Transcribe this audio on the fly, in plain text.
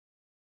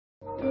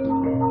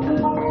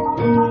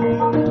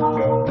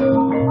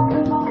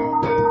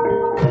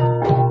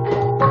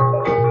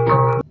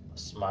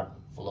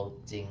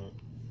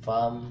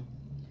farm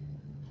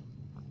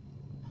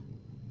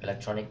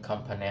electronic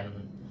component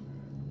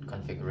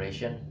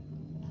configuration.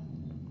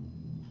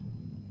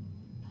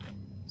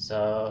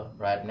 So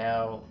right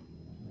now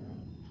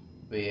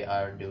we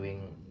are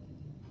doing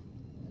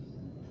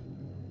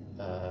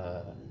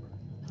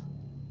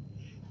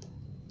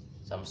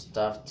some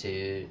stuff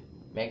to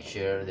make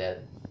sure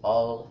that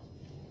all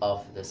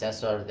of the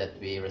sensors that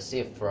we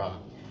receive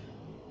from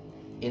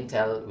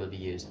Intel will be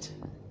used.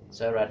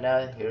 So right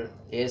now here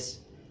is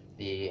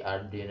the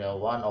Arduino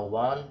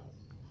 101,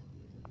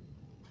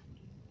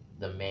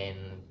 the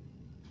main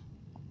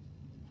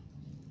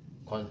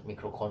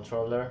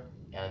microcontroller,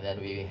 and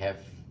then we have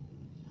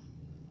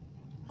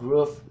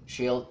groove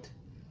shield.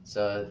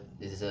 So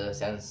this is a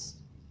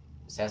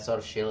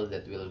sensor shield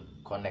that will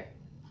connect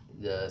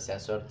the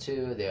sensor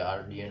to the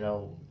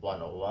Arduino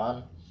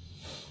 101.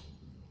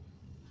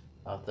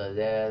 After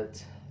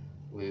that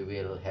we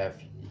will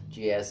have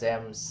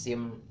GSM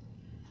SIM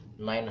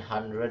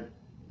 900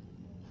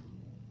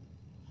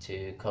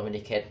 to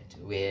communicate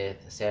with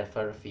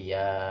server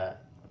via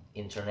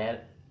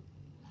internet,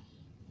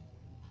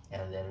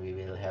 and then we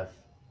will have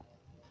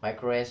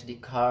micro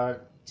SD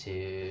card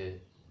to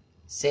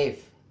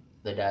save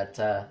the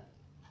data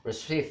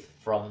received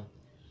from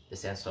the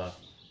sensor.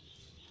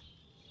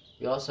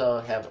 We also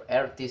have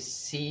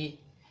RTC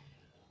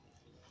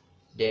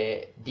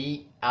the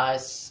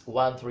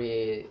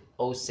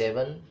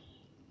DS1307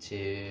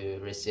 to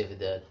receive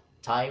the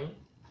time,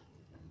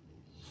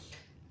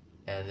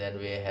 and then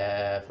we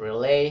have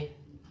relay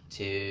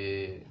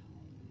to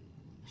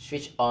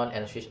switch on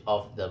and switch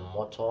off the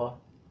motor.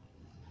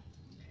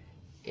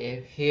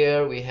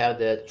 Here we have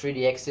the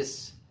 3D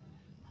axis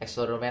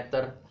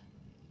accelerometer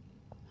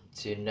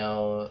to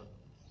know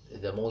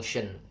the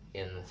motion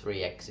in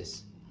 3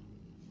 axis.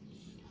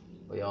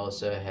 We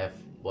also have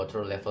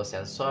water level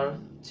sensor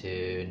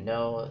to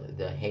know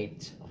the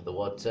height of the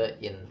water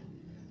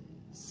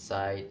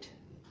inside.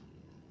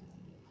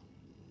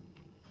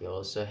 We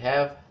also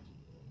have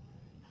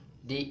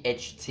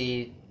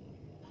DHT22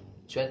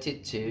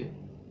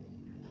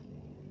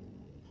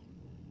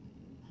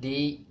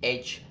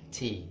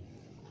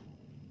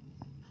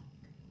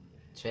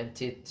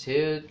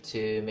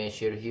 to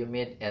measure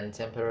humidity and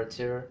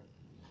temperature.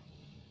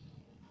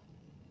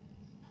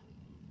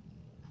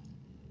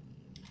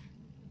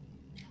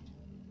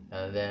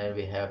 And then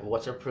we have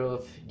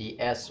waterproof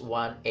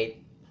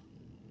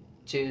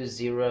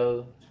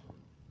DS1820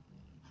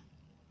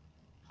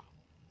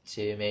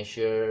 to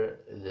measure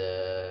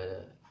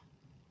the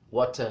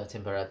water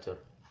temperature.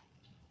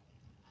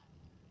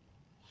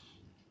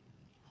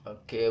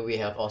 Okay, we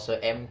have also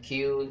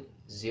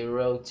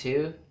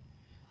MQ02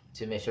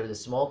 to measure the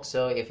smoke.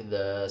 So if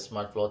the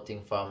smart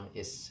floating farm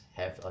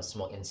have a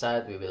smoke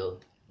inside, we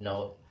will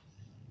know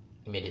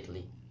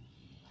immediately.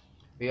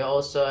 We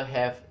also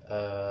have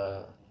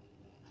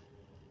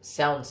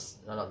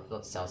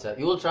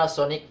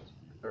ultrasonic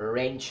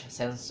range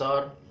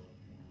sensor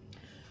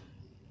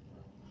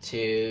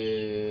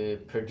to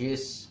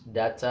produce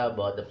data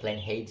about the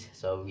plant height,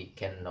 so we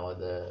can know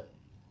the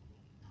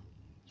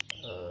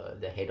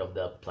height of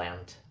the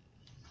plant.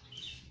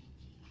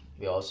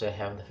 We also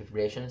have the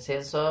vibration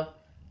sensor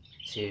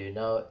to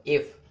know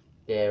if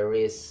there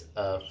is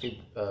a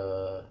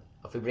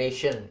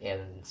vibration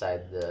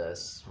inside the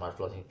smart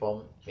floating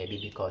farm, maybe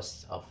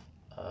because of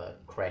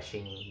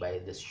crashing by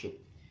the ship.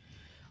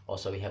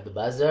 Also we have the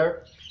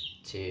buzzer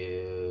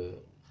the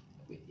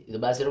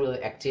buzzer will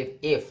active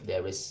if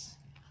there is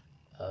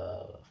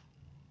a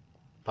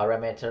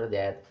parameter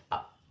that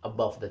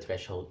above the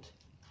threshold.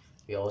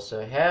 We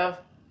also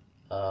have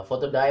a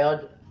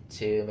photodiode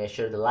to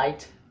measure the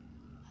light.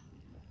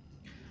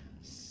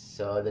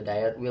 So the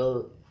diode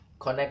will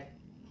connect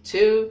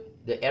to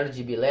the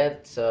RGB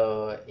LED,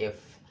 so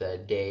if the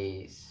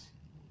day's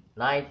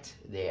night,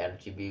 the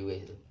RGB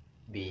will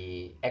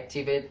be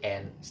activated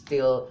and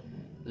still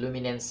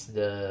illuminates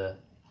the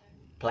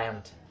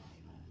plant.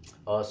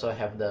 Also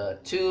have the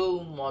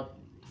 2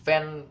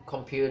 fan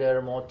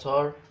computer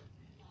motor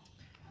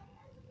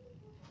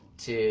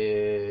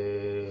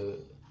to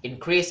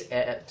increase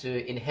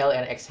to inhale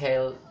and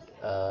exhale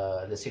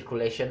the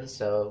circulation,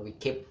 so we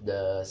keep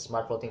the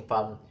smart floating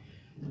farm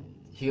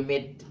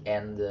humid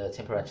and the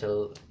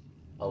temperature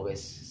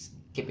always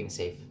keeping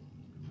safe.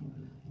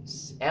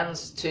 And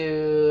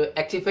to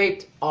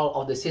activate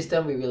all of the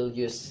system, we will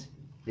use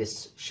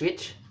this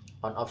switch,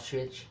 on off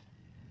switch.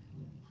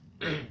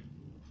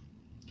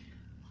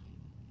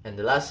 And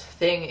the last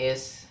thing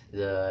is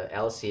the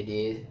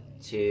LCD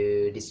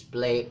to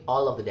display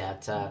all of the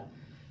data,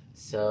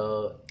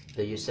 so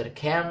the user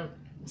can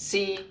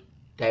see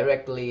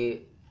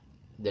directly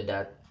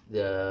the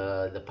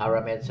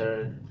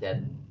parameter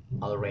that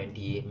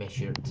already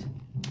measured.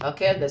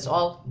 Okay, that's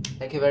all.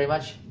 Thank you very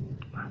much.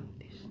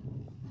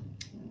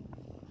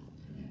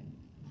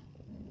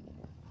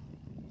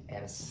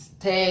 And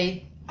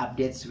stay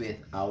updates with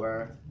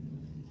our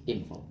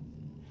info.